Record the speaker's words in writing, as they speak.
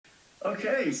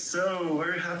Okay, so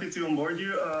very happy to onboard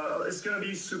you. It's gonna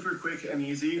be super quick and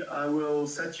easy. I will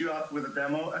set you up with a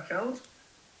demo account.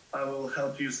 I will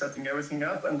help you setting everything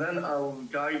up, and then I'll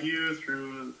guide you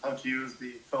through how to use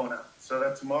the phone app. So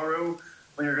that tomorrow,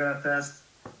 when you're gonna test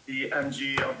the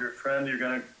MG of your friend, you're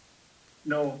gonna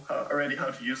know already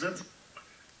how to use it.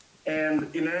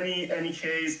 And in any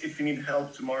case, if you need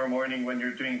help tomorrow morning when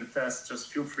you're doing the test,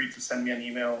 just feel free to send me an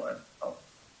email, and I'll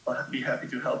be happy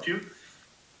to help you.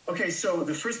 Okay, so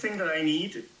the first thing that I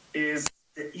need is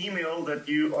the email that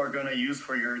you are going to use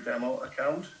for your demo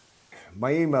account.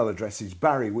 My email address is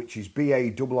Barry, which is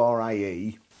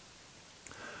B-A-R-R-I-E.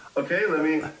 Okay, let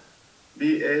me...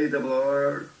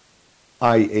 B-A-R-R-I-E.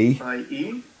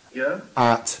 Yeah.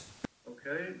 At.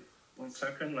 Okay, 1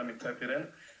 second, let me type it in.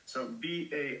 So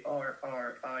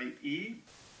B-A-R-R-I-E.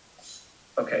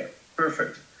 Okay,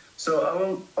 perfect. So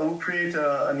I will create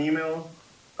an email,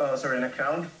 an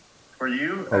account for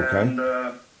you, okay. And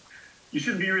you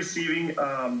should be receiving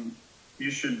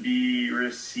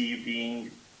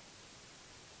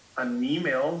an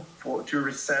email to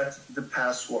reset the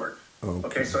password.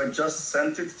 Okay, so I just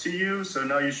sent it to you, so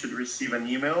now you should receive an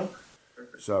email.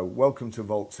 Perfect. So welcome to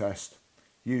Voltest.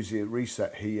 Use the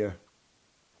reset here.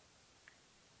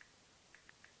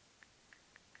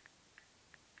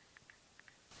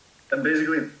 And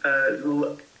basically, it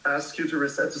will ask you to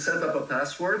set up a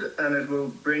password, and it will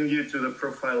bring you to the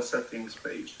profile settings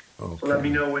page. Okay. So let me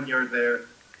know when you're there.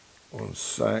 1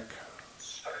 sec.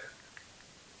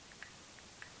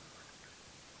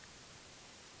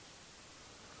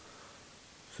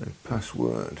 So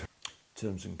password,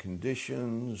 terms and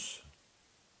conditions,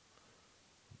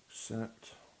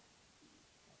 accept.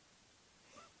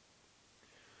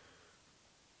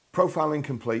 Profile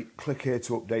incomplete, click here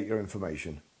to update your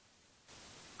information.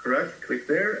 Correct, click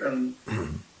there and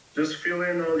just fill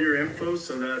in all your info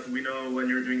so that we know when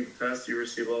you're doing the test you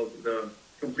receive all the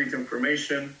complete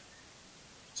information.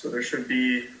 So there should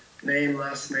be name,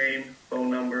 last name, phone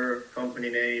number,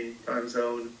 company name, time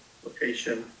zone,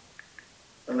 location.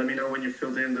 And let me know when you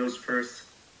filled in those first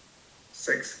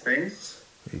 6 things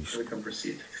so we can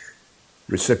proceed.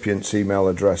 Recipient's email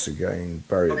address again,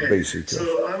 Barry okay. Basic.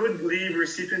 So I would leave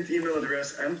recipient email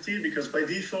address empty because by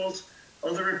default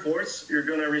all the reports, you're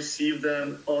going to receive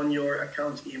them on your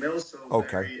account email, so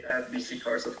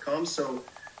barry@bccars.com. So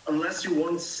unless you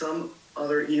want some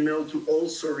other email to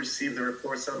also receive the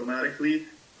reports automatically,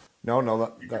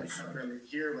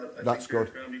 that's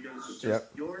good. Just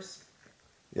yours.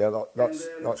 Yeah,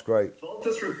 that's great.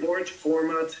 Voltest report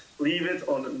format, leave it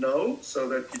on no, so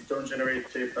that you don't generate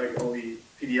JPEG, only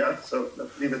PDF, so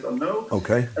leave it on no.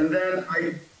 Okay. And then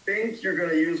I think you're going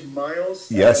to use miles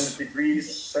yes. and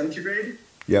degrees centigrade.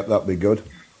 Yep, that'd be good.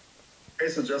 Okay,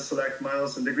 so just select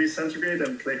miles and degrees centigrade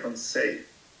and click on save.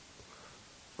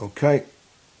 Okay.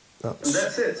 And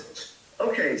that's it.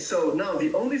 Okay, so now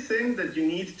the only thing that you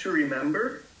need to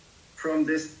remember from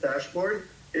this dashboard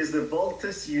is the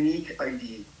Voltest unique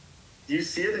ID. Do you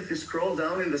see it? If you scroll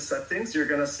down in the settings, you're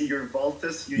going to see your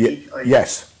Voltest unique ID.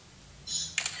 Yes.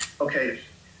 Okay.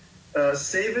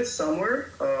 Save it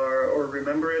somewhere or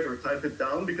remember it or type it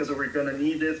down because we're going to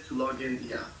need it to log in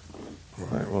the app.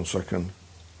 Right, 1 second.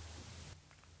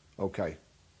 Okay.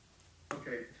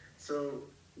 Okay, so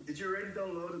did you already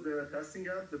download the testing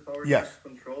app, the Power yes.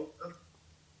 Control app?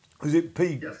 Is it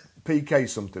PK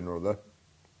something or other?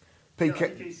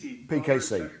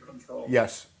 PKC.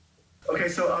 Yes. Okay,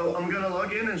 so I'm going to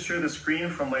log in and share the screen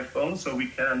from my phone so we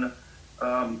can,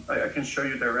 I can show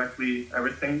you directly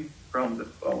everything from the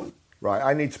phone. Right,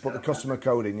 I need to put the customer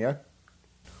code in, yeah?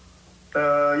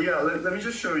 Yeah, let me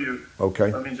just show you.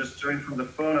 Okay. Let me just join from the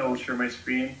phone. I will share my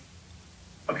screen.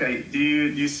 Okay, do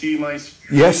you see my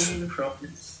screen? Yes.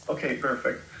 Okay,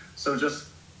 perfect. So just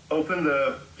open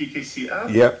the PKC app.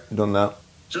 Yep, done that.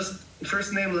 Just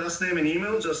first name, last name, and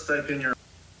email. Just type in your...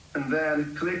 And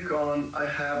then click on I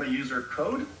have a user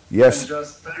code. Yes. And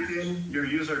just type in your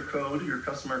user code, your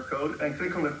customer code, and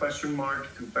click on the question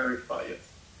mark to verify it.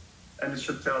 And it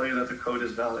should tell you that the code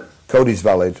is valid. Code is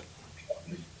valid.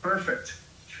 Perfect.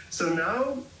 So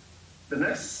now the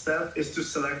next step is to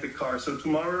select the car. So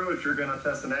tomorrow, if you're going to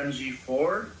test an MG4,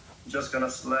 you're just going to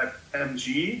select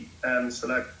MG and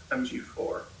select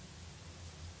MG4.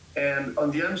 And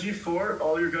on the MG4,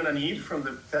 all you're going to need from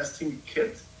the testing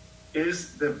kit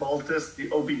is the Voltest, the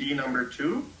OBD number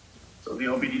 2, so the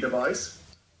OBD device.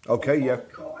 Okay, yeah.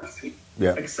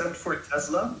 Yeah. Except for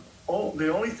Tesla,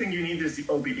 the only thing you need is the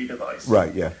OBD device.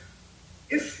 Right, yeah.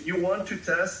 If you want to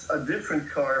test a different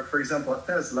car, for example, a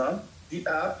Tesla, the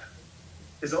app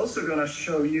is also going to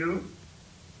show you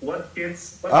what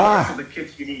parts of the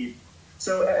kit you need.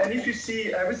 So, and if you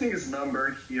see, everything is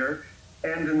numbered here.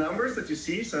 And the numbers that you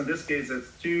see, so in this case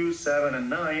it's 2, 7, and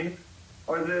 9,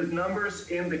 are the numbers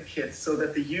in the kit so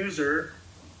that the user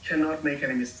cannot make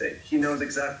any mistake. He knows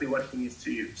exactly what he needs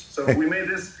to use. So we made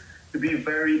this to be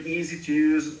very easy to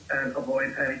use and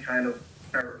avoid any kind of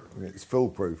error. It's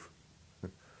foolproof.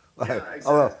 Yeah,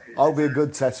 exactly. I'll be a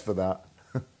good test for that.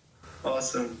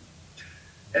 Awesome.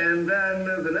 And then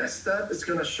the next step is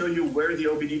going to show you where the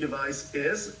OBD device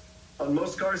is. On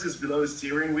most cars, it's below the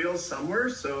steering wheel somewhere.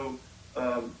 So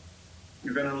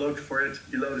you're going to look for it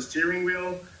below the steering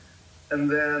wheel. And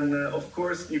then, of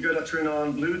course, you got to turn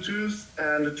on Bluetooth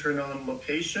and turn on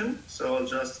location. So I'll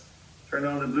just turn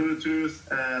on the Bluetooth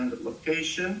and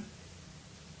location.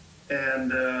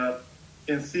 And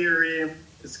in theory,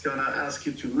 it's going to ask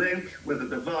you to link with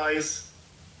the device.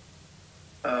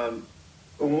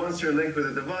 Once you're linked with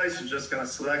the device, you're just going to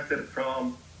select it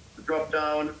from the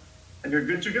drop-down, and you're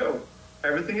good to go.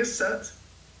 Everything is set,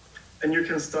 and you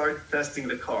can start testing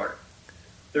the car.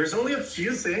 There's only a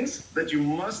few things that you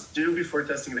must do before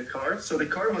testing the car. So the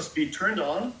car must be turned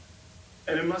on,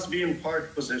 and it must be in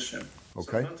park position.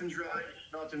 Okay. So not in drive,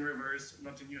 not in reverse,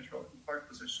 not in neutral, in park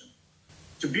position.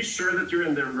 To be sure that you're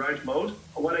in the right mode,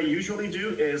 what I usually do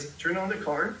is turn on the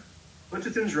car, put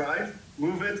it in drive,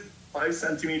 move it 5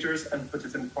 centimeters, and put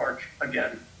it in park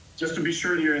again, just to be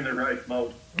sure you're in the right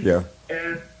mode. Yeah.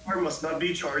 And the car must not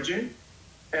be charging,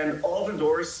 and all the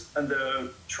doors and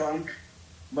the trunk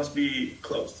must be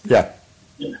closed. Yeah.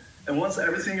 And once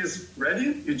everything is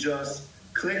ready, you just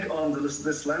click on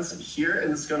this lens here,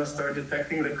 and it's going to start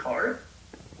detecting the car.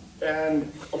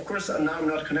 And of course, now I'm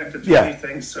not connected to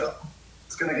anything, so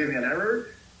it's going to give me an error.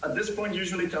 At this point,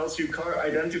 usually tells you car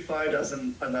identified as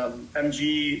an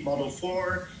MG Model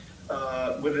 4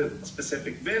 with a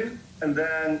specific VIN, and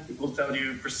then it will tell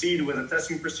you proceed with a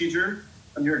testing procedure,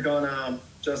 and you're going to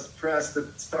just press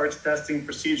the start testing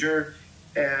procedure,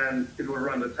 and it will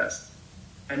run the test.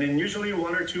 And in usually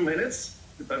 1 or 2 minutes,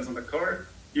 depends on the car,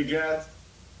 you get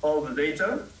all the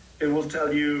data. It will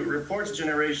tell you report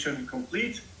generation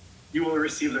complete. You will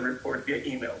receive the report via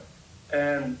email.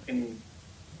 And in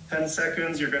 10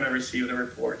 seconds, you're going to receive the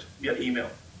report via email.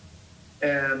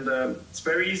 And it's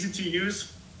very easy to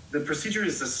use. The procedure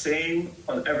is the same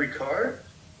on every car.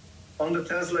 On the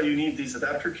Tesla, you need these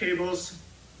adapter cables.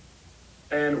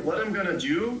 And what I'm going to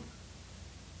do,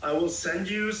 I will send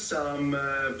you some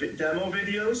demo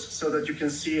videos so that you can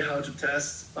see how to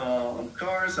test on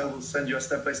cars. I will send you a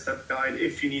step-by-step guide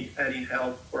if you need any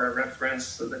help or a reference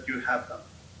so that you have them.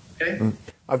 Okay?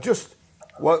 I've just,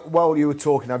 while you were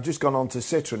talking, I've just gone on to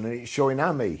Citroen and it's showing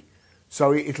Ami.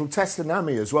 So it'll test an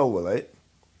Ami as well, will it?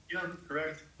 Yeah,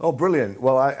 correct. Oh, brilliant.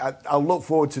 Well, I'll look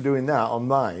forward to doing that on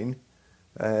mine.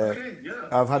 Okay, yeah.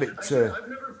 I've had it... Actually, I've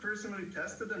never personally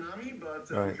tested an Ami, but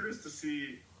I'm curious to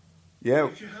see... Yeah.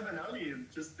 If you have an Ami,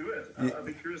 just do it. I'll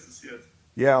be curious to see it.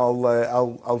 Yeah,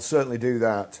 I'll certainly do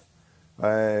that.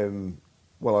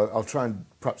 Well, I'll try and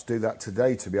perhaps do that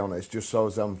today, to be honest, just so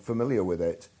as I'm familiar with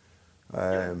it.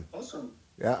 Awesome.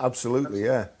 Yeah, absolutely,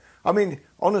 yeah. I mean,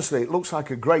 honestly, it looks like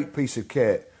a great piece of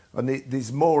kit, and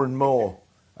there's more and more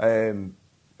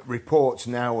reports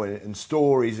now and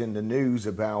stories in the news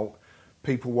about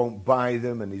people won't buy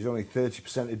them, and there's only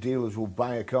 30% of dealers will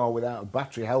buy a car without a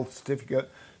battery health certificate.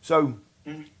 So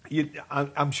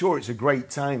I'm sure it's a great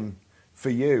time for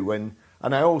you, and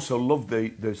I also love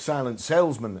the silent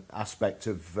salesman aspect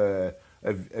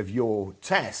of your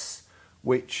tests,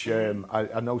 which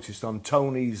I noticed on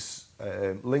Tony's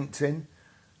LinkedIn.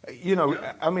 You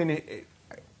know, I mean,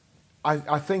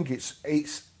 I think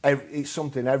it's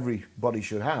something everybody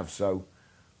should have. So,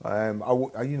 I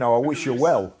wish you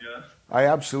well. Yeah. I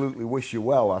absolutely wish you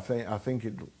well. I think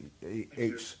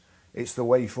it's the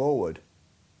way forward.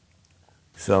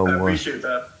 So I appreciate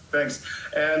that. Thanks.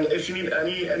 And if you need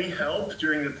any help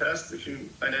during the test, if you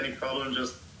find any problem,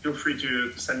 just feel free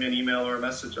to send me an email or a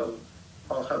message.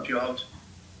 I'll help you out.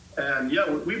 And yeah,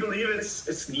 we believe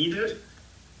it's needed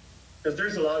because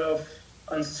there's a lot of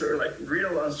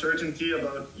real uncertainty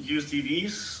about used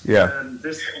EVs. Yeah. And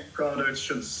this product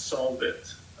should solve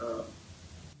it.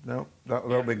 No,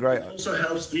 that'll be great. It also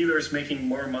helps dealers making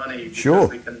more money Sure.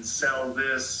 because they can sell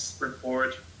this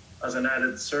report as an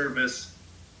added service,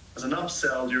 as an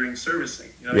upsell during servicing.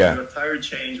 You do a tire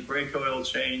change, brake oil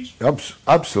change.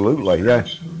 Absolutely, yeah.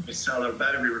 They sell a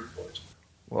battery report.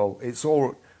 Well, it's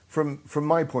all from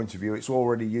my point of view. It's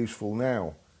already useful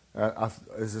now.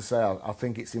 As I say, I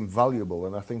think it's invaluable,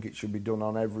 and I think it should be done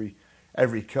on every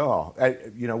car,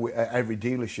 every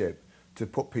dealership, to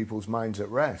put people's minds at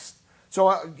rest. So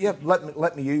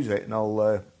let me use it, and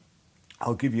I'll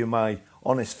give you my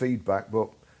honest feedback. But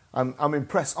I'm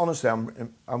impressed. Honestly,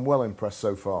 I'm well impressed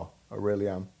so far. I really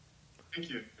am. Thank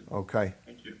you. Okay.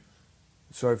 Thank you.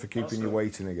 Sorry for keeping you Awesome.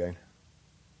 waiting again.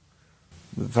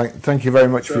 Thank you very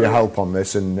much for your help on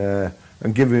this and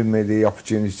giving me the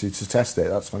opportunity to test it.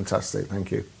 That's fantastic.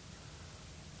 Thank you.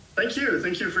 Thank you.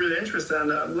 Thank you for your interest,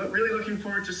 and I'm really looking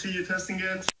forward to see you testing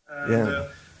it. And Yeah.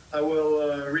 I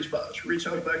will reach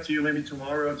out back to you maybe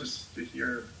tomorrow just to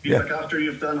hear feedback after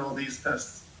you've done all these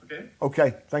tests. Okay?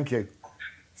 Okay. Thank you.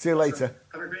 See you later.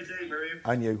 Have a great day, Barry.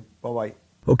 And you. Bye-bye.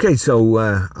 Okay, so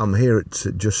I'm here at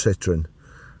Just Citroen,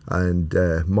 and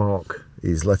Mark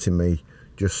is letting me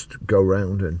just go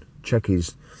round and check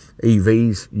his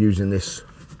EVs using this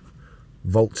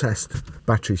Voltest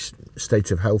battery state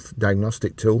of health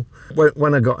diagnostic tool.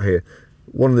 When I got here,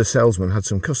 one of the salesmen had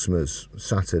some customers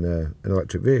sat in an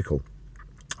electric vehicle,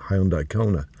 Hyundai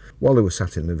Kona. While they were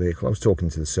sat in the vehicle, I was talking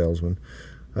to the salesman,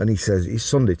 and he says, it's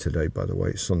Sunday today, by the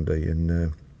way, it's Sunday,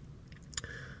 and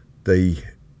the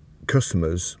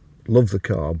customers love the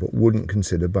car but wouldn't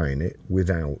consider buying it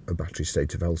without a battery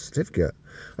state of health certificate.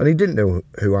 And he didn't know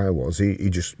who I was. He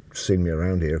just seen me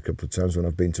around here a couple of times when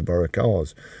I've been to borrow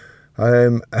cars.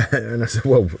 And I said,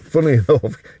 well, funny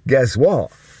enough, guess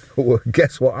what?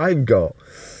 Guess what I've got?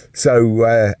 So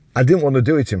I didn't want to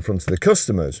do it in front of the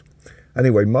customers.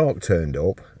 Anyway, Mark turned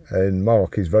up, and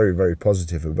Mark is very, very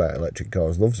positive about electric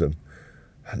cars, loves them.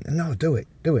 And no, do it,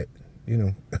 you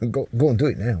know, go and do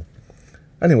it now.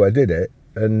 Anyway, I did it,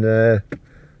 and the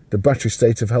battery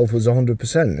state of health was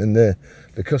 100%, and the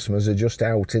customers are just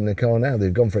out in the car now.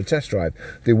 They've gone for a test drive.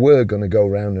 They were going to go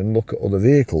around and look at other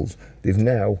vehicles. They've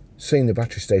now seen the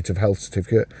battery state of health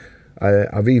certificate.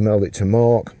 I've emailed it to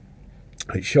Mark.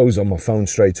 It shows on my phone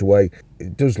straight away.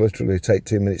 It does literally take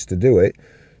 2 minutes to do it.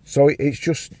 So it's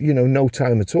just, you know, no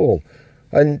time at all.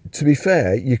 And to be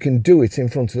fair, you can do it in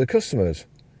front of the customers.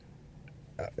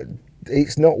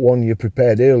 It's not one you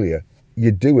prepared earlier.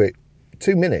 You do it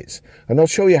 2 minutes, and I'll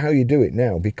show you how you do it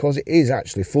now because it is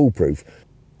actually foolproof.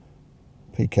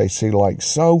 PKC like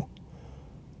so.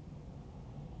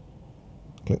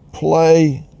 Click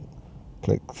play,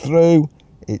 click through.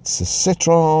 It's a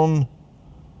Citroen.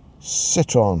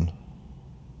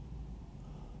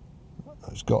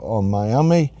 It's got on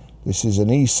Miami. This is an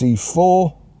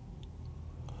EC4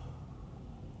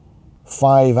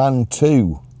 5 and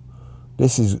 2.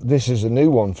 This is a new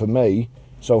one for me.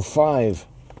 So 5.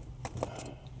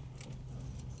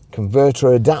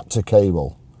 Converter adapter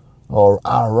cable.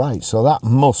 Right, so that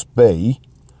must be,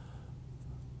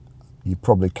 you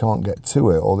probably can't get to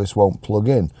it or this won't plug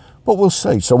in, but we'll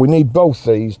see. So we need both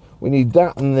these, we need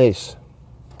that and this.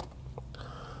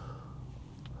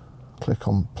 Click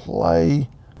on play.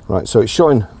 Right, so it's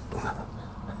showing,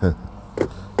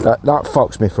 that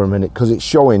fucks me for a minute because it's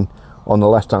showing on the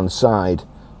left hand side,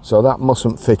 so that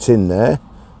mustn't fit in there.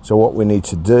 So what we need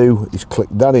to do is click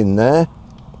that in there,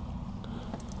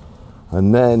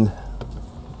 and then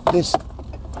this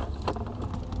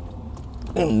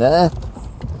in there.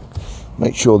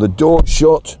 Make sure the door's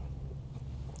shut.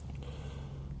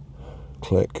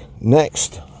 Click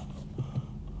next.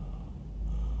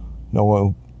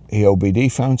 No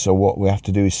EOBD found, so what we have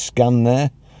to do is scan there.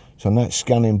 So now it's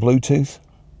scanning Bluetooth.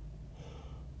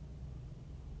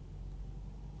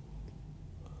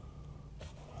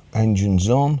 Engine's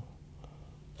on.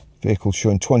 Vehicle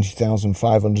showing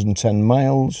 20,510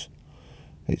 miles.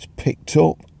 It's picked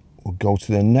up. We'll go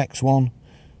to the next one.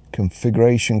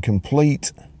 Configuration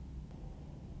complete.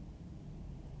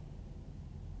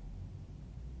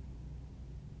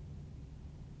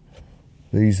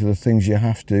 These are the things you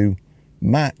have to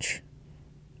match.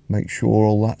 Make sure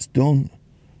all that's done.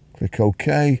 Click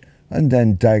OK, and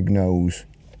then diagnose.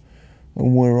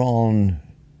 And we're on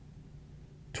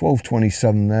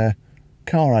 1227 there.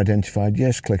 Car identified,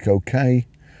 yes, click OK.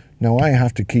 Now I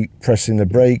have to keep pressing the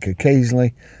brake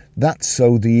occasionally. That's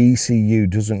so the ECU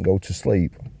doesn't go to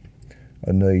sleep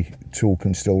and the tool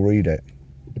can still read it.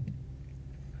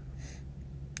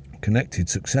 Connected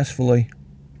successfully.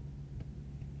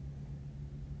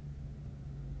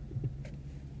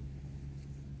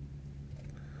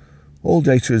 All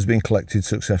data has been collected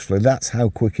successfully. That's how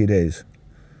quick it is.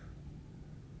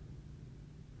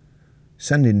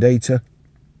 Sending data.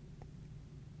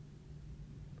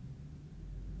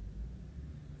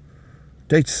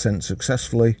 Data sent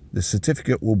successfully. The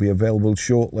certificate will be available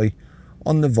shortly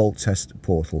on the Voltest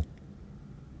portal.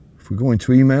 If we go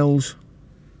into emails,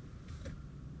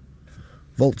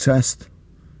 Voltest,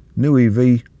 new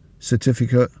EV,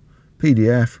 certificate,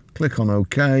 PDF, click on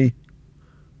OK.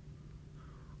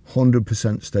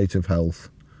 100% state of health,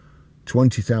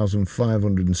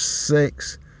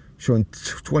 20,506, showing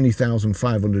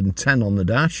 20,510 on the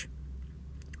dash.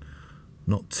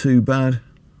 Not too bad.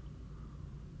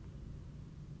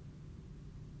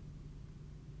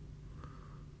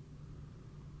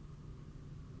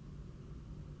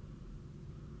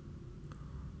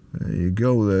 you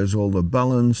go, there's all the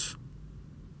balance.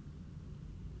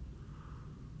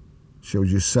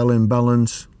 Shows you selling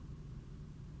balance.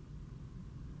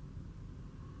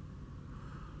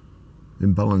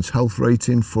 Imbalance health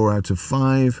rating, 4 out of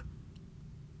 5.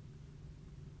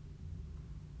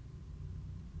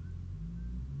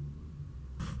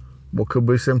 What could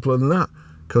be simpler than that?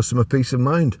 Customer peace of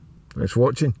mind. Thanks for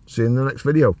watching. See you in the next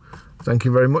video. Thank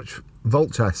you very much,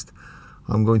 Voltest.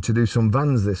 I'm going to do some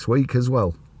vans this week as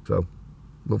well. So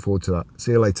look forward to that.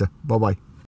 See you later. Bye-bye.